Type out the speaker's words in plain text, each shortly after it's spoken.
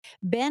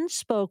Ben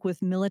spoke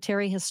with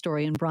military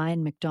historian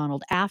Brian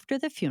Macdonald after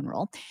the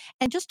funeral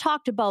and just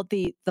talked about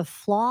the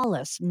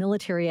flawless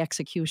military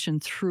execution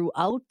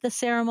throughout the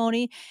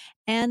ceremony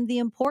and the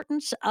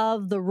importance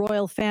of the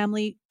royal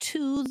family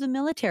to the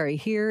military.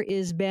 Here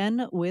is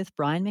Ben with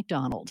Brian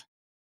Macdonald.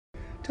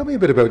 Tell me a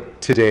bit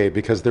about today,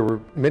 because there were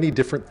many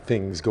different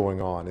things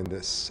going on in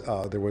this.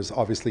 There was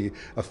obviously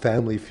a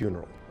family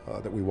funeral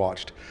that we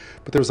watched,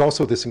 but there was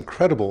also this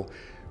incredible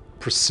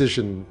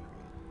precision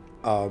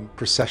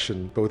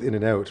procession, both in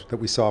and out, that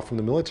we saw from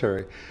the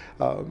military.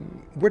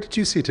 What did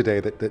you see today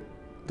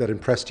that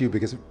impressed you?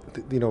 Because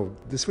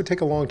this would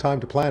take a long time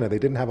to plan, and they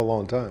didn't have a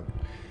long time.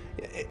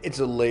 It's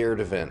a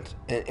layered event,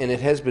 and it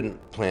has been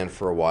planned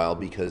for a while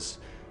because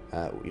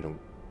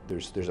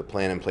there's a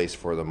plan in place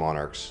for the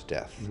monarch's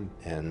death,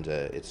 and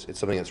it's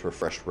something that's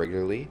refreshed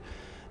regularly.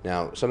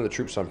 Now, some of the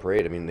troops on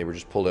parade, I mean, they were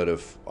just pulled out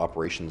of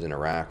operations in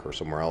Iraq or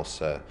somewhere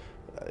else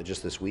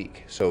just this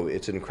week. So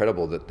it's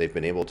incredible that they've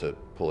been able to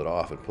pull it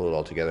off and pull it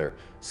all together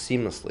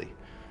seamlessly.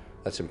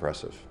 That's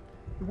impressive.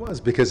 It was,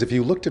 because if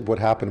you looked at what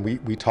happened,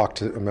 we talked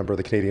to a member of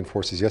the Canadian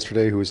Forces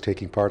yesterday who was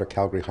taking part, a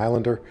Calgary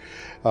Highlander,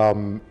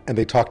 and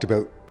they talked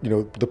about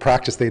the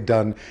practice they'd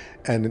done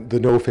and the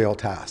no-fail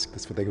task.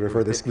 That's what they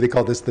refer this. They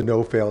call this the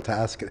no-fail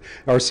task.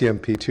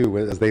 RCMP too,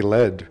 as they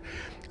led.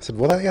 I said,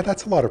 well, yeah,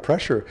 that's a lot of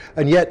pressure,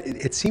 and yet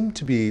it seemed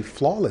to be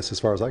flawless as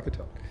far as I could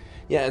tell.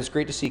 Yeah, it's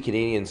great to see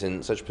Canadians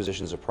in such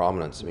positions of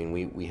prominence. I mean,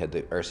 we had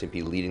the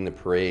RCMP leading the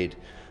parade.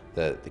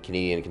 The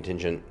Canadian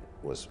contingent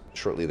was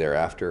shortly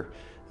thereafter.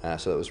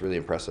 So that was really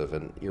impressive.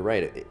 And you're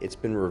right, it's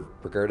been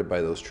regarded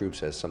by those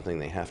troops as something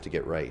they have to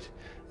get right.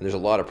 And there's a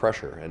lot of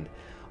pressure. And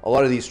a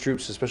lot of these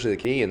troops, especially the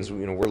Canadians,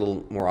 we're a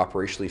little more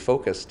operationally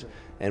focused,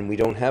 and we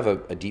don't have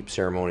a deep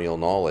ceremonial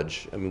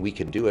knowledge. I mean, we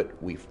can do it,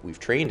 we've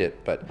trained it,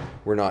 but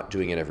we're not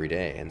doing it every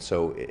day. And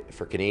so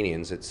for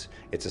Canadians, it's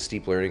a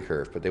steep learning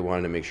curve, but they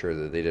wanted to make sure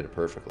that they did it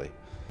perfectly.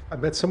 I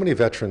met so many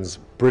veterans,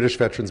 British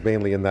veterans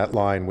mainly, in that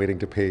line waiting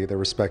to pay their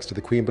respects to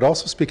the Queen, but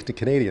also speaking to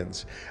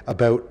Canadians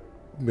about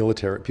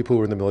military, people who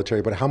were in the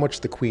military, but how much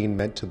the Queen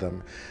meant to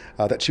them,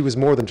 that she was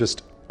more than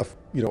just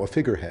a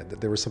figurehead,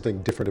 that there was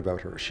something different about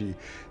her. She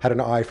had an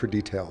eye for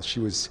detail. She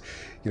was,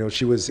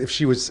 if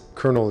she was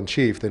Colonel in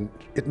Chief, then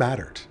it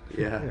mattered.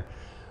 Yeah.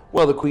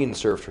 Well, the Queen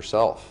served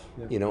herself,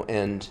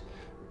 and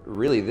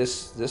really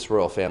this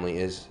royal family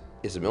is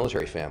a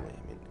military family.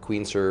 I mean, the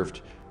Queen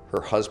served,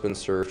 her husband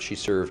served, she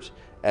served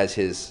as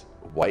his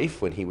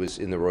wife when he was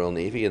in the Royal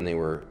Navy and they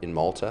were in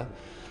Malta,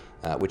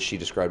 which she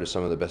described as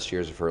some of the best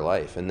years of her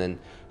life. And then,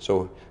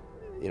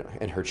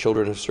 and her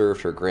children have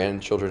served, her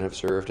grandchildren have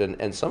served,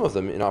 and some of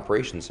them in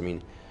operations. I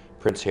mean,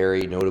 Prince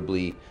Harry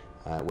notably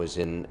was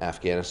in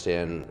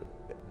Afghanistan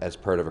as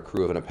part of a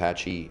crew of an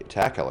Apache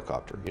attack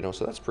helicopter,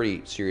 so that's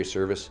pretty serious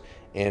service.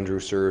 Andrew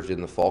served in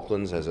the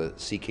Falklands as a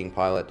Sea King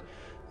pilot.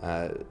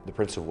 The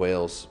Prince of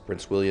Wales,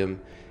 Prince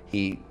William,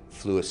 he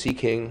flew a Sea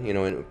King,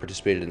 and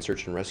participated in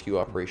search and rescue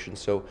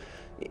operations. So,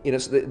 so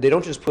they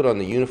don't just put on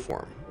the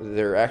uniform;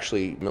 they're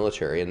actually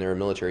military, and they're a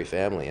military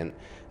family.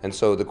 And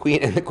so the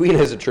Queen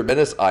has a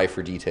tremendous eye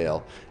for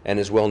detail and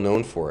is well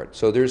known for it.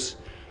 So there's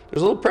a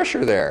little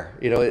pressure there.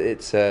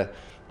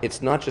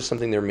 It's not just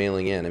something they're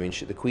mailing in. I mean,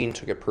 the Queen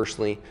took it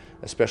personally,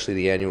 especially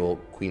the annual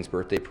Queen's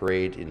Birthday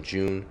Parade in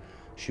June.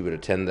 She would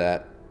attend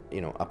that,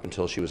 up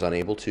until she was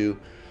unable to.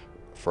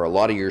 For a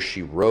lot of years,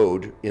 she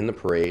rode in the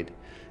parade,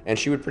 and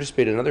she would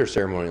participate in other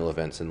ceremonial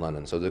events in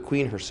London. So the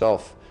Queen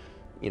herself,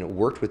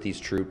 worked with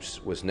these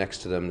troops, was next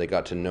to them. They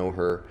got to know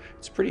her.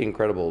 It's a pretty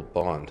incredible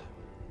bond.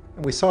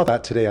 And we saw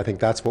that today. I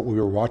think that's what we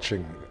were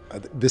watching.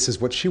 This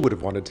is what she would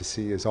have wanted to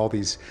see, is all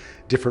these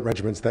different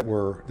regiments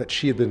that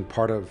she had been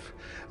part of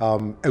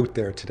out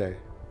there today.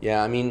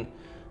 Yeah, I mean,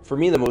 for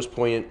me, the most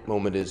poignant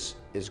moment is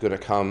going to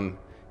come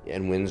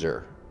in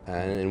Windsor.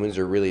 And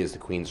Windsor really is the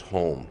Queen's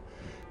home.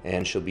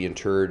 And she'll be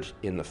interred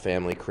in the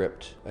family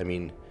crypt. I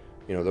mean,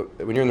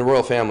 when you're in the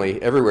royal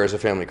family, everywhere is a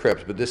family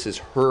crypt, but this is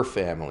her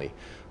family.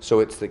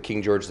 So it's the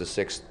King George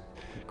VI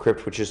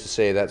crypt, which is to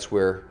say that's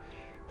where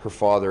her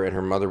father and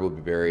her mother will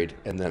be buried,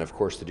 and then, of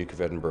course, the Duke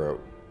of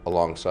Edinburgh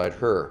alongside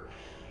her.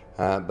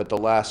 But the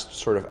last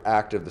sort of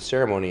act of the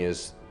ceremony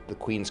is the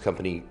Queen's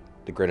Company,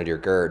 the Grenadier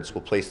Guards,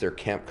 will place their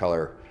camp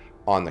colour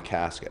on the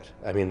casket.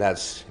 I mean,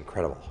 that's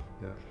incredible.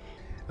 Yeah.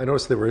 I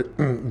noticed there were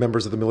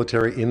members of the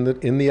military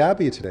in the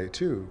Abbey today,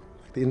 too,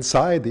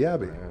 inside the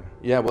Abbey.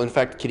 Yeah, well, in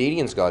fact,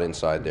 Canadians got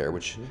inside there,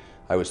 which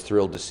I was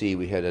thrilled to see.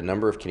 We had a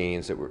number of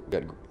Canadians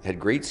that had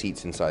great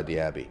seats inside the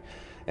Abbey.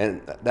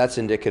 And that's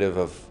indicative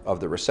of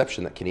the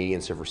reception that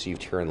Canadians have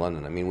received here in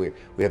London. I mean,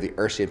 we have the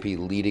RCMP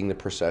leading the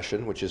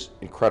procession, which is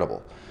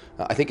incredible.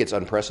 I think it's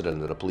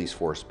unprecedented that a police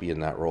force be in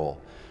that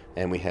role.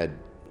 And we had,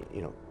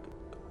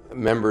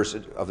 members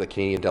of the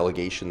Canadian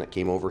delegation that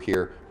came over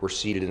here were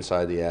seated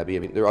inside the Abbey. I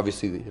mean, they're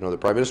obviously, the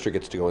Prime Minister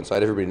gets to go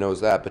inside. Everybody knows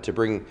that. But to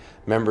bring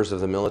members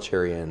of the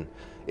military in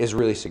is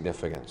really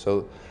significant.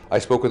 So I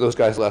spoke with those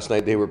guys last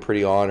night. They were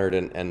pretty honored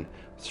and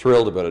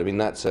thrilled about it. I mean,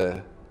 that's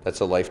a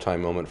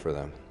lifetime moment for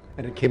them.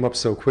 And it came up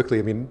so quickly.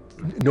 I mean,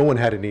 no one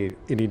had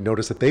any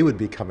notice that they would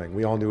be coming.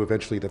 We all knew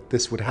eventually that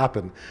this would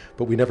happen,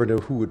 but we never knew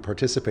who would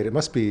participate. It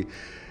must be,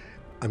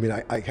 I mean,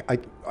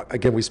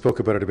 again, we spoke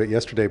about it a bit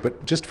yesterday,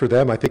 but just for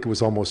them, I think it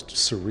was almost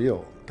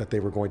surreal that they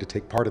were going to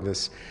take part in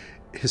this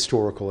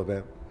historical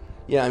event.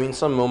 Yeah, I mean,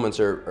 some moments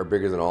are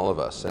bigger than all of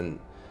us, and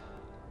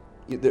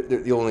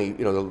the only,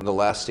 the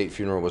last state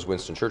funeral was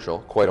Winston Churchill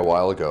quite a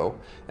while ago,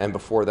 and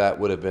before that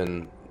would have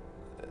been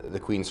the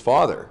Queen's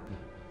father.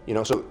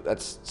 So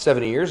that's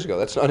 70 years ago.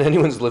 That's not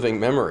anyone's living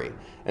memory.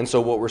 And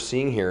so what we're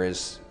seeing here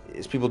is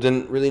people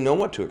didn't really know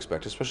what to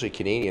expect, especially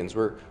Canadians.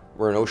 We're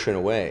an ocean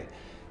away,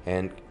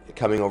 and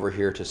coming over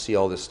here to see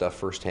all this stuff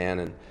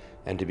firsthand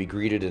and to be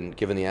greeted and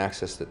given the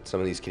access that some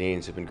of these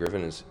Canadians have been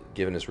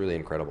given is really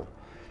incredible.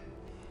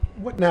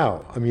 What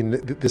now? I mean,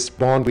 this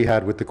bond we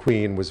had with the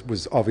Queen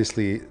was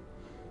obviously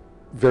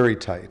very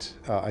tight.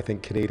 I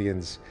think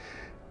Canadians,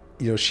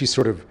 she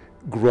sort of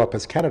grew up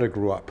as Canada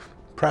grew up,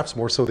 perhaps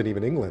more so than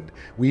even England.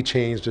 We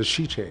changed as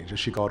she changed. As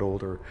she got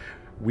older,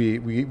 we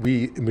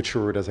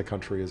matured as a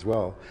country as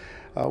well.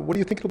 What do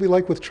you think it'll be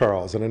like with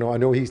Charles? And I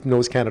know he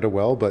knows Canada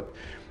well, but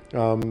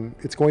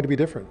it's going to be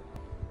different.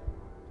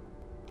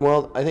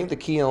 Well, I think the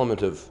key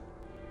element of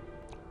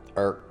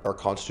our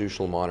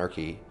constitutional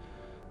monarchy,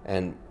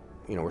 and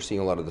we're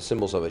seeing a lot of the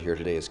symbols of it here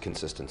today, is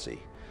consistency.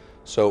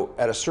 So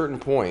at a certain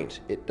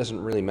point, it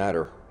doesn't really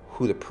matter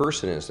who the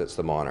person is that's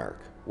the monarch.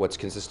 What's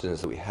consistent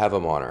is that we have a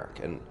monarch,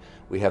 and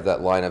we have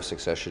that line of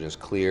succession is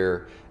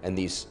clear, and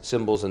these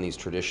symbols and these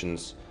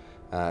traditions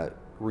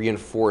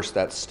reinforce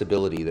that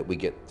stability that we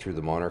get through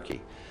the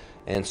monarchy.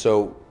 And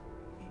so,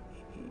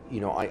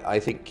 I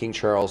think King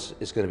Charles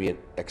is going to be an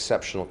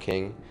exceptional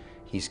king.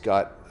 He's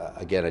got,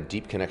 again, a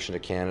deep connection to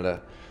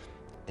Canada,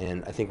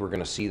 and I think we're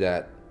going to see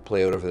that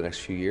play out over the next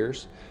few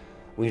years.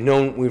 We've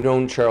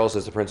known Charles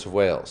as the Prince of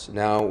Wales.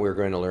 Now we're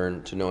going to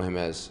learn to know him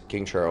as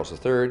King Charles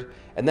III,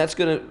 and that's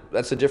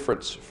a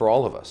difference for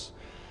all of us.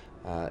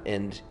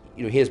 And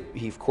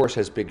he of course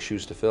has big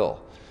shoes to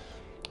fill,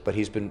 but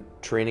he's been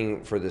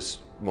training for this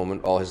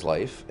moment all his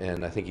life,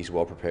 and I think he's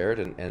well prepared,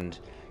 and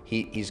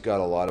he's got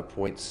a lot of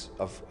points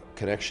of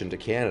connection to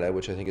Canada,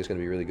 which I think is going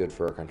to be really good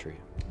for our country.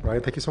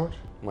 Brian, thank you so much.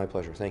 My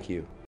pleasure. Thank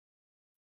you.